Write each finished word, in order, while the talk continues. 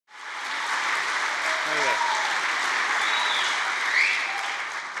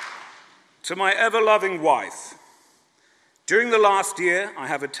To my ever-loving wife, during the last year, I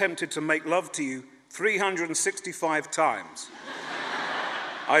have attempted to make love to you 365 times.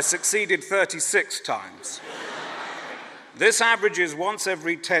 I succeeded 36 times. This averages once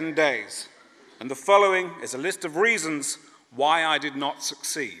every 10 days, and the following is a list of reasons why I did not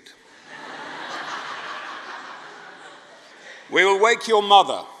succeed. We will wake your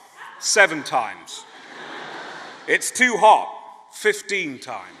mother 7 times. It's too hot 15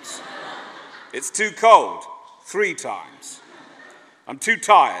 times. It's too cold 3 times. I'm too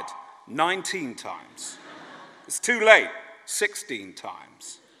tired 19 times. It's too late 16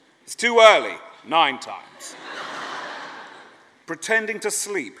 times. It's too early 9 times. Pretending to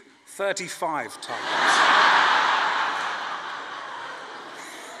sleep 35 times.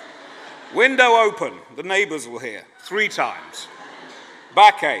 Window open, the neighbors will hear 3 times.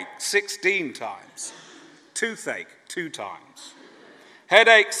 Backache 16 times. Toothache 2 times.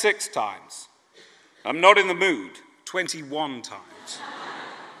 Headache 6 times. I'm not in the mood 21 times.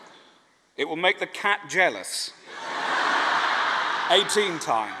 It will make the cat jealous 18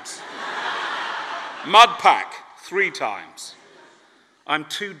 times. Mud pack 3 times. I'm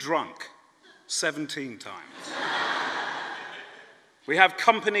too drunk 17 times. We have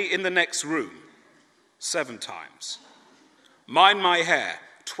company in the next room 7 times. Mind my hair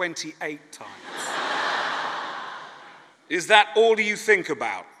 28 times. Is that all you think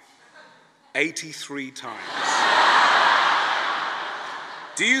about? 83 times.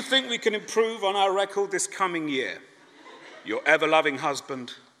 Do you think we can improve on our record this coming year? Your ever-loving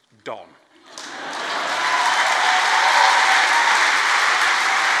husband, Don.